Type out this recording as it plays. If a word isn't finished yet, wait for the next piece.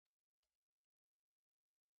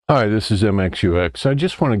Hi, this is MXUX. I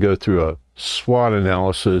just want to go through a SWOT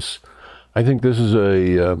analysis. I think this is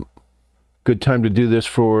a good time to do this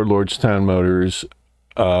for Lordstown Motors.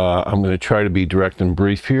 I'm going to try to be direct and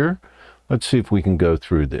brief here. Let's see if we can go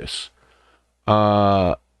through this.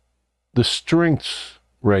 The strengths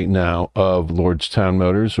right now of Lordstown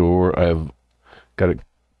Motors, or I've got it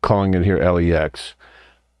calling it here LEX.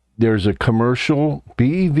 There's a commercial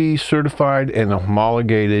BEV certified and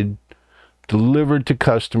homologated, delivered to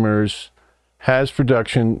customers, has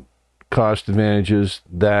production cost advantages.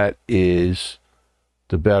 That is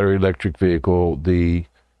the battery electric vehicle, the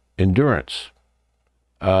Endurance.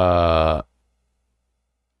 There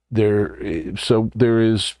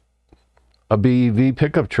is a BEV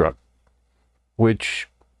pickup truck, which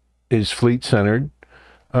is fleet centered,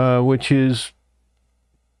 which is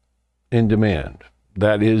in demand.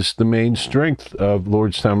 That is the main strength of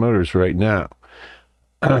Lordstown Motors right now.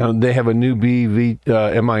 They have a new BEV,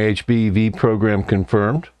 MIH BEV program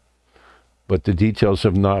confirmed, but the details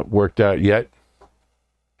have not worked out yet.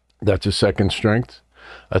 That's a second strength.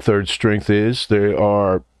 A third strength is they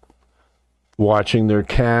are watching their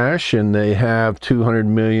cash, and they have 200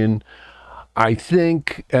 million, I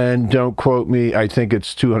think, and don't quote me, I think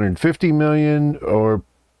it's 250 million or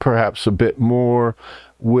perhaps a bit more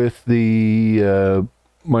with the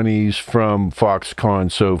monies from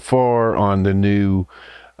Foxconn so far on the new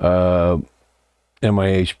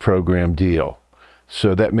MIH program deal.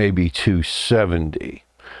 So that may be 270.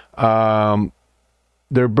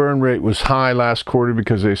 Their burn rate was high last quarter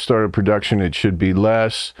because they started production. It should be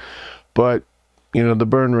less, but you know, the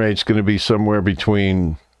burn rate's going to be somewhere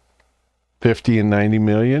between 50 and 90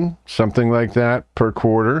 million, something like that per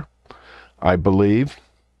quarter, I believe.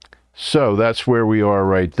 So that's where we are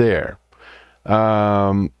right there.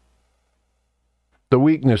 The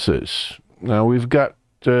weaknesses. Now we've got,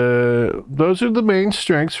 those are the main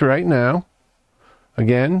strengths right now.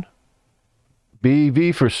 Again,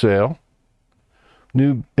 BEV for sale.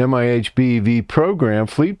 New MIH BEV program,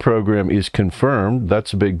 fleet program is confirmed.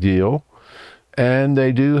 That's a big deal. And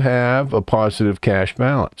they do have a positive cash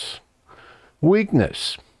balance.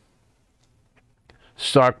 Weakness.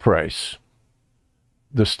 Stock price.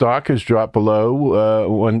 The stock has dropped below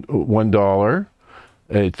 $1.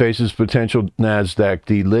 It faces potential NASDAQ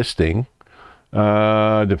delisting,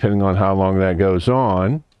 depending on how long that goes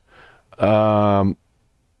on.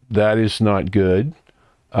 That is not good.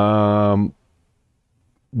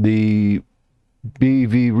 The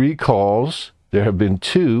BEV recalls, there have been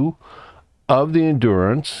 2 of the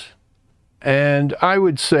Endurance, and I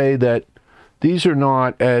would say that these are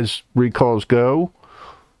not, as recalls go,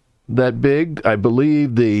 that big. I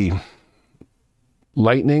believe the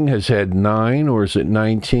Lightning has had 9, or is it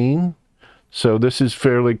 19? So this is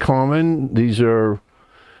fairly common. These are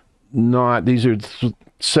not, these are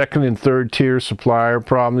second and third tier supplier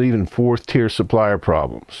problems, even fourth tier supplier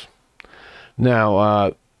problems.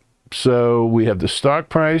 Now, so we have the stock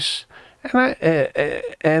price,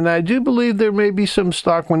 and I do believe there may be some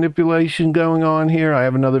stock manipulation going on here. I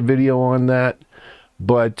have another video on that,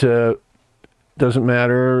 but doesn't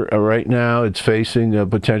matter. Right now, it's facing a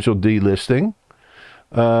potential delisting.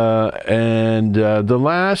 And the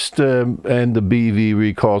last, and the BV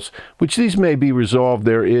recalls, which these may be resolved.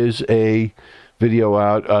 There is a video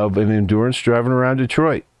out of an Endurance driving around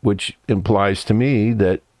Detroit, which implies to me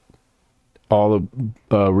that all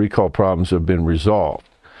the recall problems have been resolved.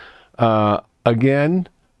 Again,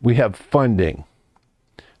 we have funding.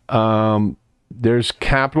 There's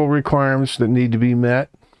capital requirements that need to be met.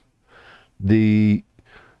 The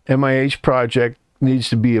MIH project needs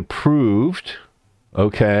to be approved.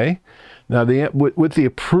 Okay. Now, with the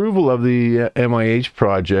approval of the MIH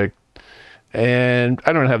project, and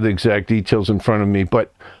I don't have the exact details in front of me,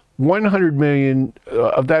 but 100 million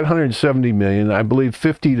of that 170 million, I believe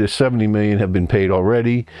 50 to 70 million have been paid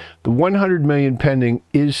already. The 100 million pending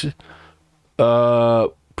is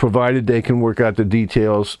provided they can work out the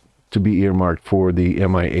details to be earmarked for the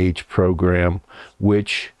MIH program,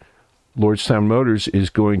 which Lordstown Motors is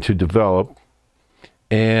going to develop.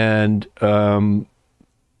 And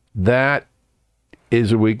that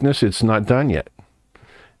is a weakness. It's not done yet.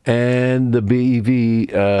 And the BEV,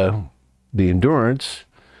 the Endurance,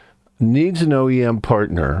 needs an OEM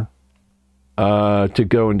partner to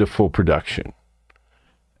go into full production.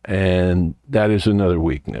 And that is another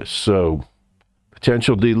weakness. So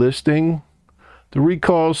potential delisting, the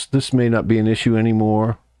recalls, this may not be an issue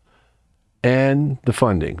anymore. And the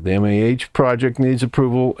funding. The MAH project needs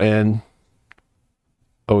approval and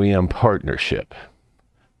OEM partnership.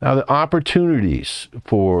 Now, the opportunities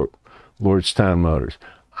for Lordstown Motors.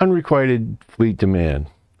 Unrequited fleet demand.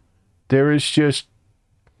 There is just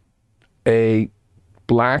a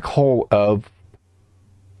black hole of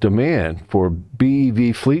demand for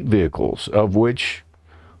BEV fleet vehicles, of which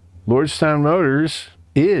Lordstown Motors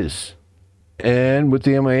is. And with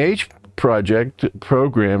the MIH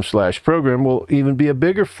program will even be a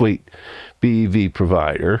bigger fleet BEV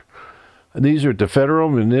provider. These are at the federal,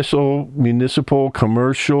 municipal,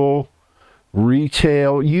 commercial,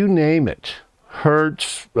 retail, you name it.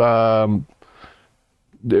 Hertz,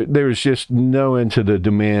 there's just no end to the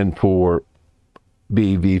demand for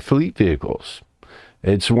BEV fleet vehicles.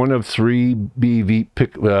 It's one of 3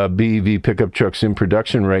 BEV pickup trucks in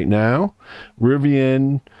production right now.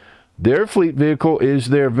 Rivian, their fleet vehicle is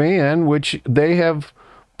their van, which they have,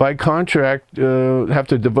 by contract, have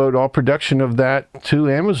to devote all production of that to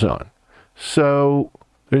Amazon. So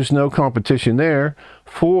there's no competition there.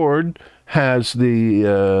 Ford has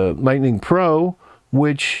the Lightning Pro,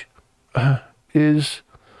 which is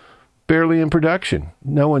barely in production.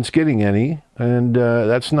 No one's getting any, and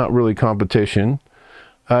that's not really competition.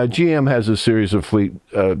 GM has a series of fleet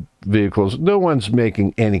vehicles. No one's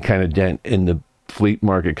making any kind of dent in the fleet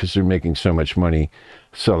market because they're making so much money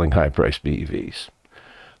selling high-priced BEVs.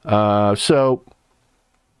 So,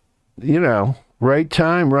 right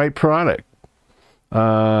time, right product.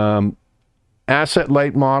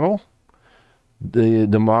 Asset-light model.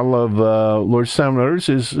 The model of Lordstown Motors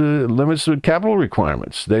is limits with capital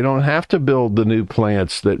requirements. They don't have to build the new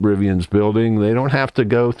plants that Rivian's building. They don't have to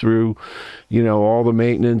go through, all the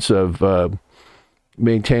maintenance of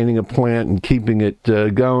maintaining a plant and keeping it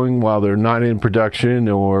going while they're not in production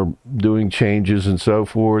or doing changes and so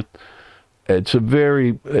forth. It's a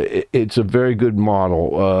very good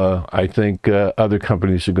model. I think other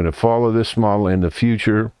companies are going to follow this model in the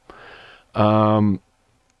future.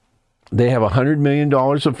 They have $100 million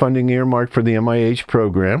of funding earmarked for the MIH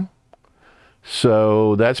program.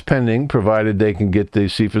 So that's pending, provided they can get the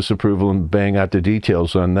CFIUS approval and bang out the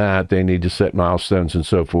details on that. They need to set milestones and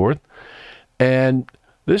so forth. And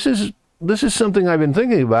this is something I've been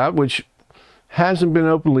thinking about, which hasn't been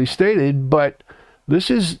openly stated, but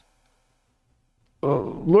this is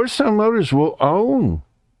Lordstown Motors will own,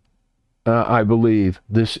 I believe,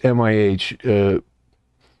 this MIH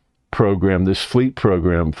program, this fleet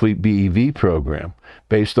BEV program,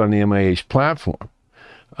 based on the MIH platform.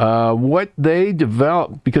 What they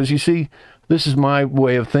develop, because you see, this is my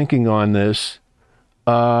way of thinking on this.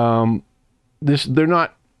 They're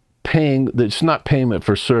not paying. It's not payment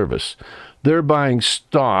for service. They're buying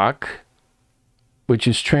stock, which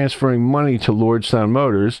is transferring money to Lordstown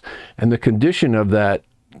Motors, and the condition of that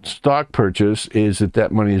stock purchase is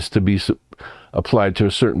that money is to be applied to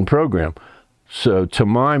a certain program. So to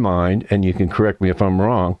my mind, and you can correct me if I'm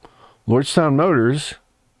wrong, Lordstown Motors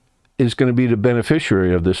is going to be the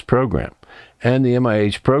beneficiary of this program. And the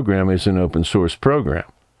MIH program is an open source program.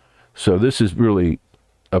 So this is really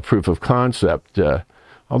a proof of concept,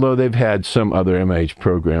 although they've had some other MIH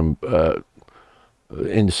program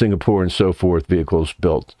in Singapore and so forth, vehicles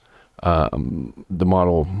built. The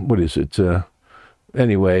model, what is it?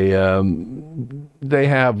 Anyway, they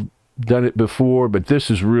have done it before, but this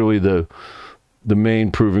is really the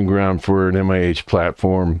main proving ground for an MIH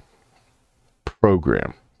platform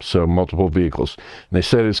program. So multiple vehicles. And they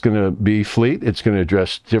said it's going to be fleet. It's going to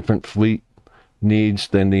address different fleet needs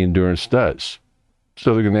than the Endurance does.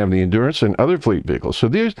 So they're going to have the Endurance and other fleet vehicles. So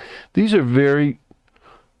there's a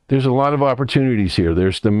lot of opportunities here.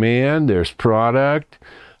 There's demand, there's product.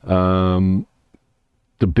 The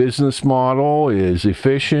business model is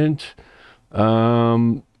efficient.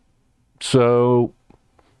 So,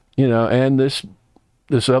 and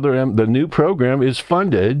the new program is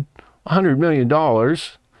funded $100 million.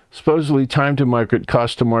 Supposedly time to market,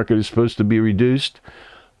 cost to market is supposed to be reduced.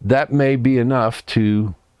 That may be enough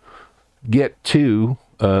to get to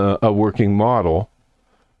a working model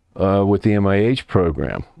with the MIH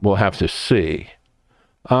program. We'll have to see.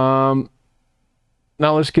 Now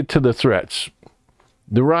let's get to the threats.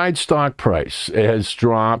 The ride stock price has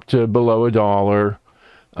dropped below $1.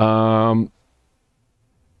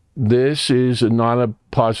 This is not a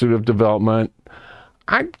positive development.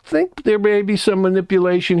 I think there may be some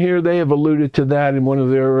manipulation here. They have alluded to that in one of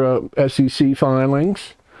their SEC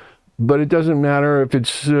filings. But it doesn't matter if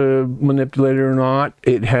it's manipulated or not.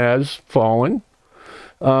 It has fallen.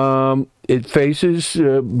 It faces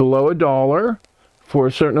below $1 for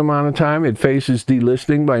a certain amount of time. It faces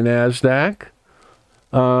delisting by NASDAQ.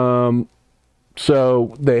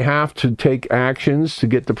 So they have to take actions to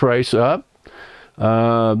get the price up.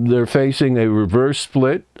 They're facing a reverse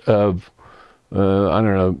split of,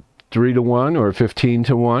 3-to-1 or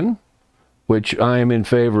 15-to-1, which I am in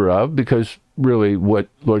favor of, because really what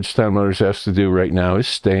Lordstown Motors has to do right now is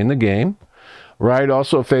stay in the game. Ride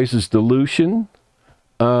also faces dilution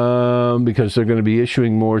because they're going to be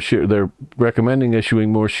issuing more shares. They're recommending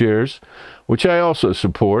issuing more shares, which I also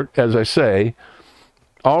support. As I say,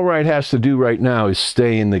 all Ride has to do right now is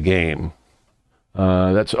stay in the game.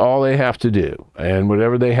 That's all they have to do. And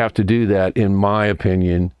whatever they have to do that, in my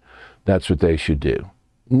opinion, that's what they should do.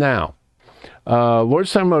 Now,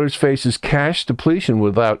 Lordstown Motors faces cash depletion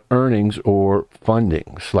without earnings or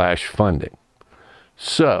funding.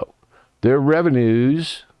 So, their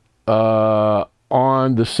revenues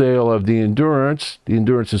on the sale of the Endurance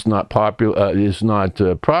is not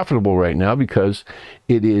profitable right now because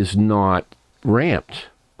it is not ramped.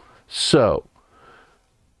 So,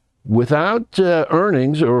 without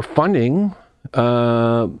earnings or funding,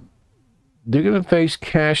 they're going to face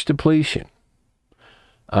cash depletion.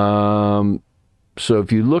 So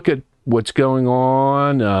if you look at what's going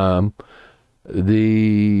on,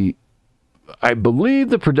 I believe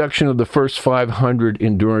the production of the first 500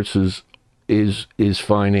 Endurances is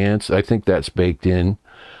financed. I think that's baked in.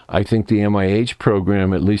 I think the MIH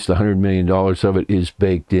program, at least $100 million of it, is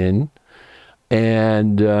baked in.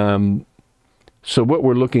 And so what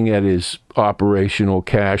we're looking at is operational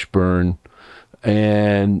cash burn.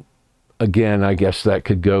 And again, I guess that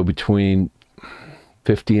could go between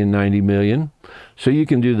 50 and 90 million. So you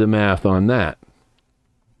can do the math on that.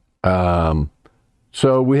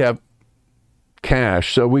 So we have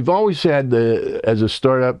cash. So we've always had as a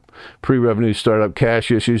startup, pre-revenue startup, cash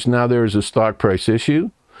issues. Now there is a stock price issue.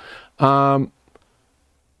 There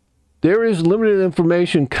is limited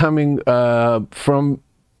information coming from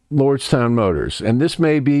Lordstown Motors, and this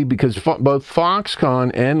may be because both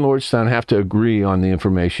Foxconn and Lordstown have to agree on the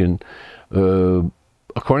information.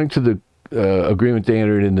 According to the agreement they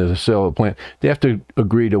entered into the sale of the plant, they have to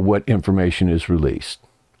agree to what information is released.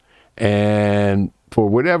 And for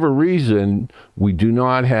whatever reason, we do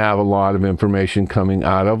not have a lot of information coming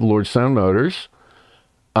out of Lordstown Motors.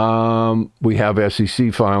 We have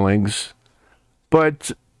SEC filings,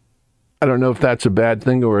 but I don't know if that's a bad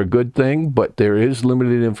thing or a good thing, but there is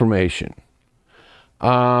limited information.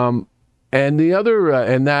 And the other,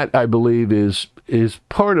 and that I believe is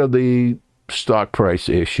part of the stock price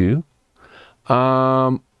issue.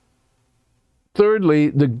 Thirdly,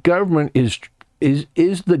 the government is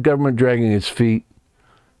the government dragging its feet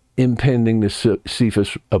impending the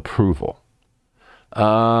CFIUS approval.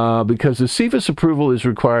 Because the CFIUS approval is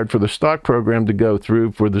required for the stock program to go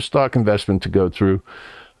through, for the stock investment to go through,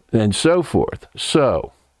 and so forth.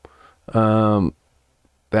 So,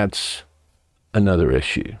 that's another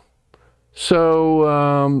issue.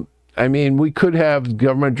 So, I mean, we could have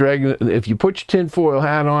government dragging. If you put your tinfoil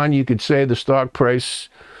hat on, you could say the stock price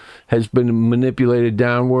has been manipulated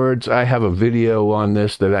downwards. I have a video on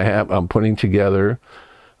this that I'm putting together,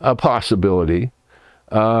 a possibility.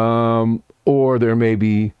 Or there may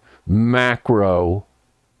be macro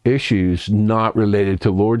issues not related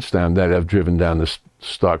to Lordstown that have driven down the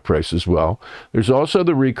stock price as well. There's also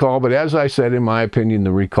the recall, but as I said, in my opinion,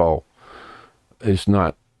 the recall is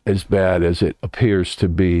not as bad as it appears to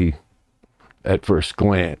be at first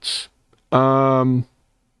glance.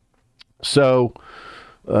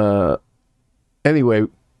 Anyway,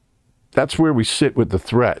 that's where we sit with the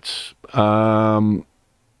threats.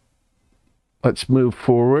 Let's move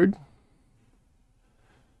forward.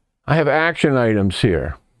 I have action items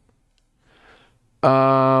here.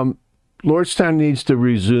 Lordstown needs to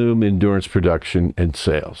resume Endurance production and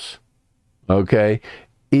sales. Okay?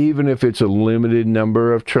 Even if it's a limited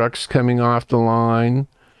number of trucks coming off the line,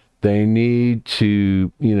 they need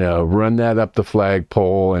to, run that up the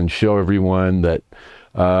flagpole and show everyone that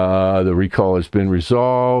the recall has been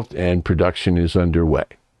resolved and production is underway,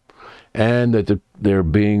 and that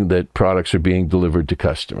that products are being delivered to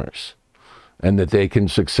customers, and that they can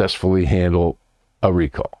successfully handle a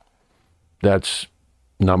recall. That's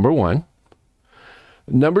number one.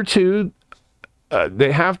 Number two,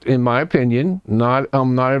 they have to, in my opinion,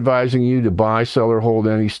 I'm not advising you to buy, sell, or hold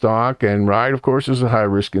any stock. And Ride, of course, is a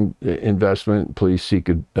high-risk investment. Please seek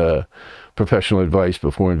professional advice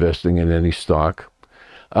before investing in any stock.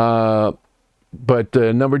 But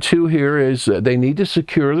number two here is they need to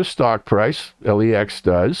secure the stock price. LEX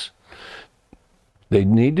does. They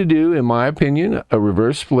need to do, in my opinion, a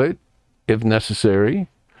reverse split if necessary.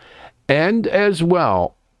 And as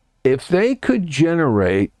well, if they could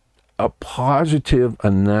generate a positive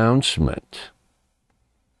announcement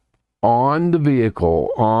on the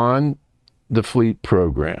vehicle, on the fleet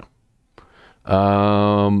program,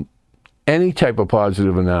 any type of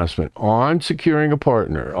positive announcement on securing a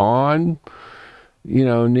partner, on,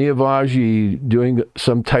 Niavaji doing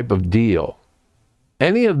some type of deal,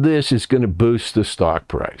 any of this is going to boost the stock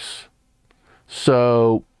price.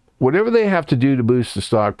 So whatever they have to do to boost the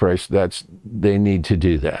stock price, they need to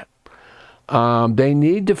do that. They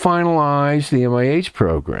need to finalize the MIH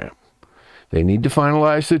program. They need to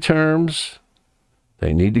finalize the terms.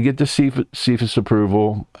 They need to get the CFIUS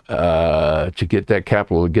approval to get that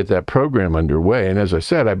capital, to get that program underway. And as I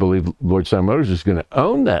said, I believe Lordstown Motors is going to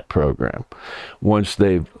own that program once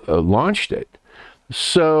they've launched it.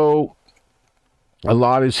 So a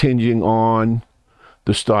lot is hinging on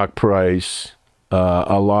the stock price.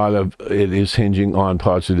 A lot of it is hinging on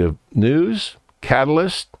positive news,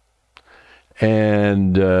 catalyst,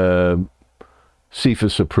 and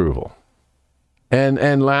CFIUS approval.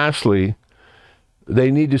 And lastly,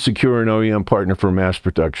 they need to secure an OEM partner for mass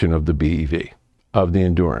production of the BEV, of the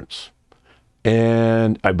Endurance.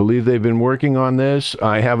 And I believe they've been working on this.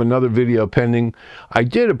 I have another video pending. I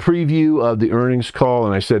did a preview of the earnings call,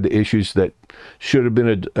 and I said the issues that should have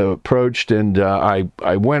been approached. And I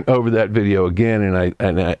went over that video again,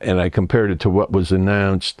 and I compared it to what was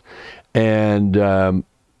announced. And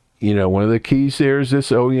you know, one of the keys there is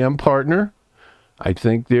this OEM partner. I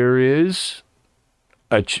think there is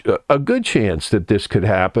a good chance that this could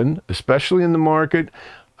happen, especially in the market.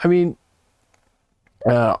 I mean,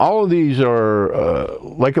 all of these are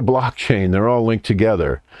like a blockchain. They're all linked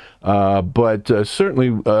together. But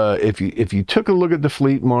certainly, if you took a look at the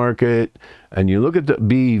fleet market and you look at the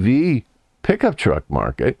BEV pickup truck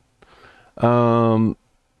market,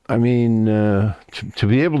 I mean, to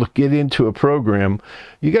be able to get into a program,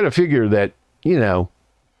 you got to figure that, you know,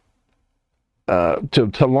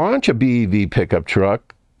 to launch a BEV pickup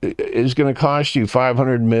truck is going to cost you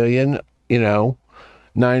 $500 million, you know,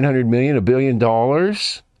 $900 million, $1 billion,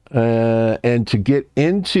 and to get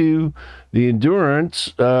into the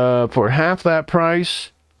Endurance for half that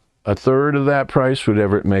price, a third of that price,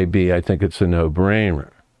 whatever it may be, I think it's a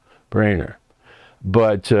no-brainer.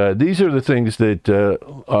 But these are the things that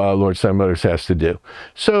Lordstown Motors has to do.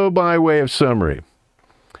 So by way of summary,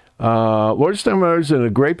 Lordstown Motors is in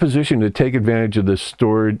a great position to take advantage of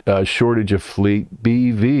the shortage of fleet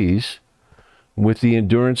BEVs with the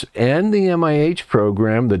Endurance and the MIH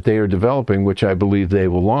program that they are developing, which I believe they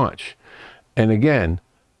will launch. And again,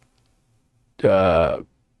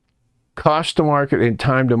 cost to market and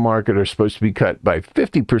time to market are supposed to be cut by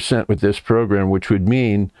 50% with this program, which would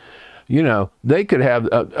mean, you know, they could have,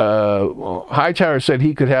 Hightower said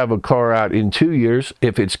he could have a car out in 2 years.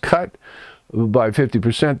 If it's cut by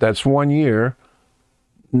 50%, that's 1 year.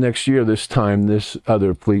 Next year, this time, this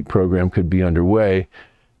other fleet program could be underway,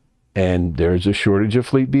 and there's a shortage of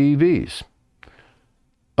fleet BEVs.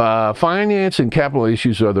 Finance and capital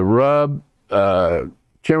issues are the rub.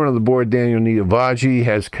 Chairman of the board, Daniel Niavaji,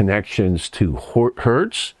 has connections to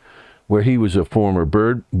Hertz, where he was a former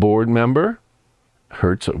board member.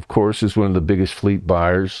 Hertz, of course, is one of the biggest fleet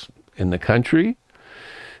buyers in the country.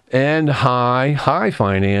 And High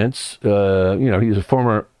Finance, you know, he's a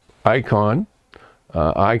former ICANN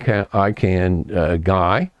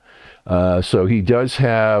guy. So he does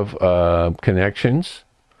have connections.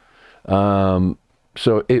 So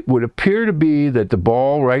it would appear to be that the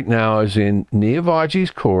ball right now is in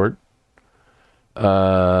Niavaji's court.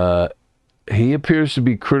 He appears to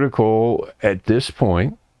be critical at this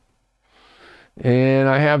point. And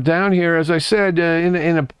I have down here, as I said,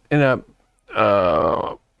 in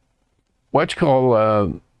a what's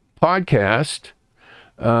called podcast,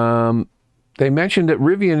 they mentioned that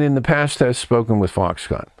Rivian in the past has spoken with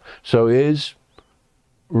Foxconn. So is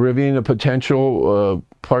Rivian a potential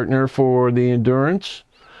partner for the Endurance?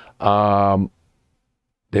 They want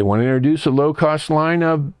to introduce a low-cost line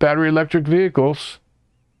of battery electric vehicles.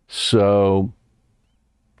 So,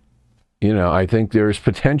 you know, I think there's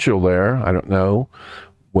potential there. I don't know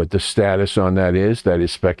what the status on that is. That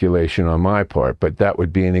is speculation on my part, but that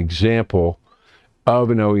would be an example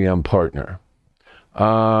of an OEM partner.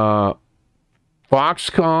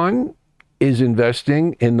 Foxconn is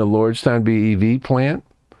investing in the Lordstown BEV plant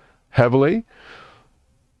heavily.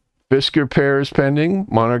 Fisker pair is pending.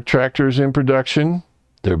 Monarch Tractor is in production.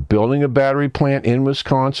 They're building a battery plant in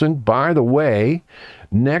Wisconsin. By the way,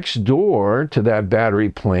 next door to that battery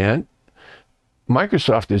plant,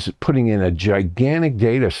 Microsoft is putting in a gigantic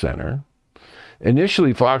data center.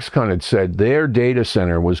 Initially, Foxconn had said their data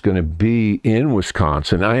center was going to be in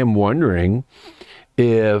Wisconsin. I am wondering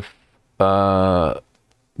if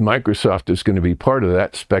Microsoft is going to be part of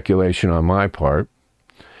that. Speculation on my part.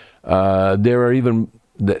 There are even,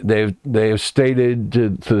 they have stated to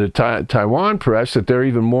the Taiwan press that there are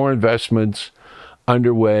even more investments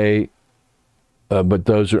underway, but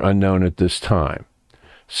those are unknown at this time.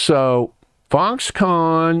 So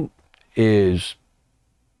Foxconn is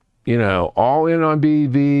you know, all in on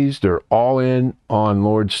BEVs. They're all in on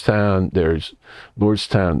Lordstown. There's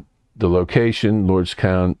Lordstown, the location,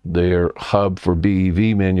 Lordstown, their hub for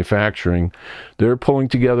BEV manufacturing. They're pulling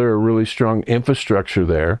together a really strong infrastructure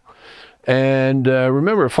there. And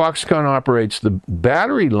remember, Foxconn operates the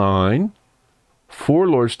battery line for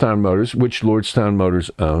Lordstown Motors, which Lordstown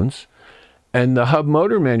Motors owns, and the hub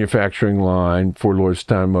motor manufacturing line for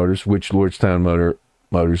Lordstown Motors, which Lordstown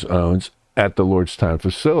Motors owns at the Lordstown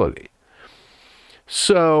facility.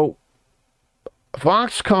 So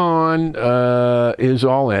Foxconn is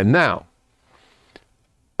all in. Now,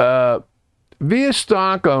 via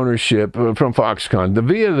stock ownership from Foxconn,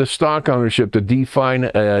 via the stock ownership, the de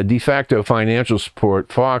facto financial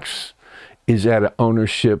support, Fox is at an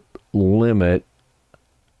ownership limit,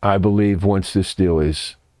 I believe, once this deal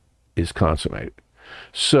is consummated.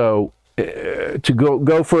 So to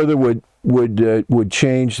go further would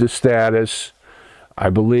change the status, I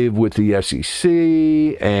believe, with the SEC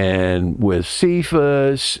and with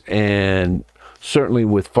CFIUS and certainly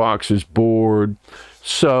with Fox's board.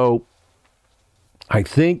 So I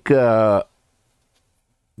think that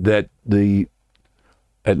at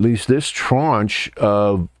least this tranche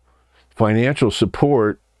of financial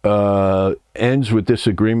support ends with this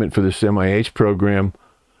agreement for this MIH program.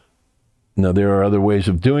 Now, there are other ways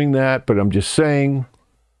of doing that, but I'm just saying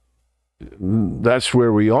that's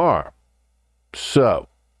where we are. So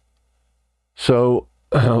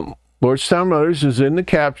Lordstown Motors is in the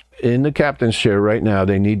captain's chair right now.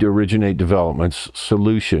 They need to originate developments,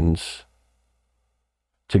 solutions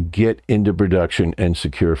to get into production and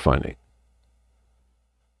secure funding.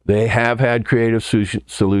 They have had creative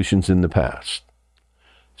solutions in the past.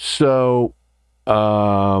 So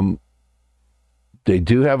they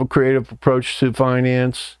do have a creative approach to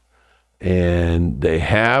finance, and they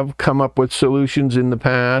have come up with solutions in the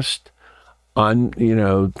past on, you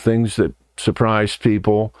know, things that surprised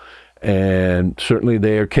people, and certainly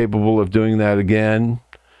they are capable of doing that again.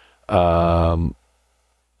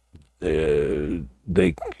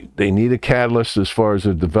 They need a catalyst as far as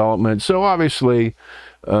the development. So obviously,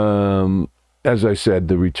 as I said,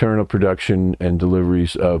 the return of production and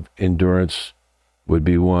deliveries of Endurance would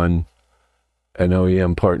be one. An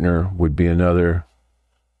OEM partner would be another.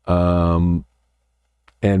 And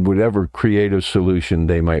whatever creative solution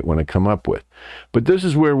they might want to come up with. But this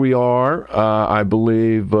is where we are, I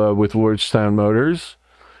believe, with Lordstown Motors.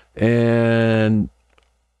 And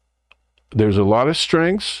there's a lot of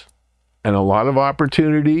strengths and a lot of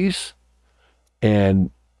opportunities.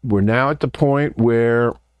 And we're now at the point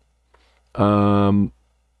where, you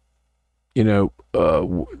know,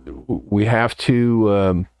 we have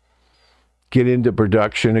to get into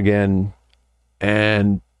production again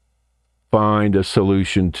and find a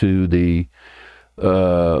solution to the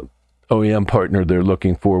OEM partner they're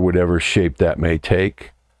looking for, whatever shape that may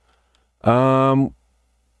take. Looking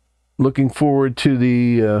forward to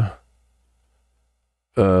the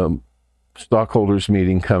stockholders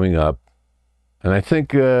meeting coming up. And I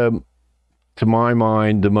think, to my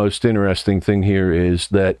mind, the most interesting thing here is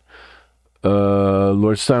that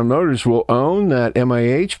Lordstown Motors will own that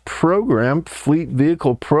MIH program, fleet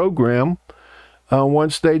vehicle program,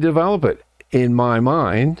 once they develop it, in my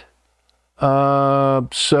mind.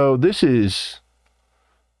 So this is,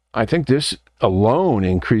 I think this alone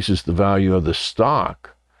increases the value of the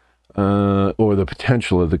stock, or the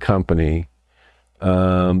potential of the company.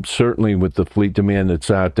 Certainly with the fleet demand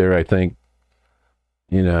that's out there, I think,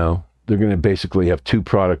 you know, they're going to basically have two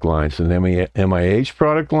product lines, an MIH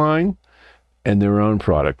product line and their own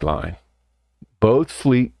product line, both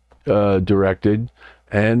fleet directed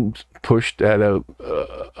and pushed at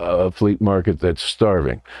a fleet market that's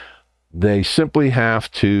starving. They simply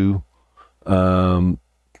have to do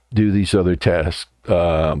these other tasks,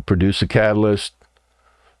 produce a catalyst,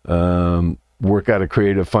 work out a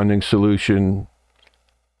creative funding solution,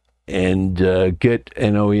 and get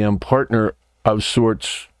an OEM partner of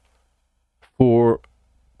sorts for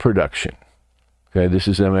production. Okay, this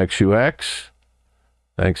is MXUX.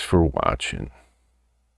 Thanks for watching.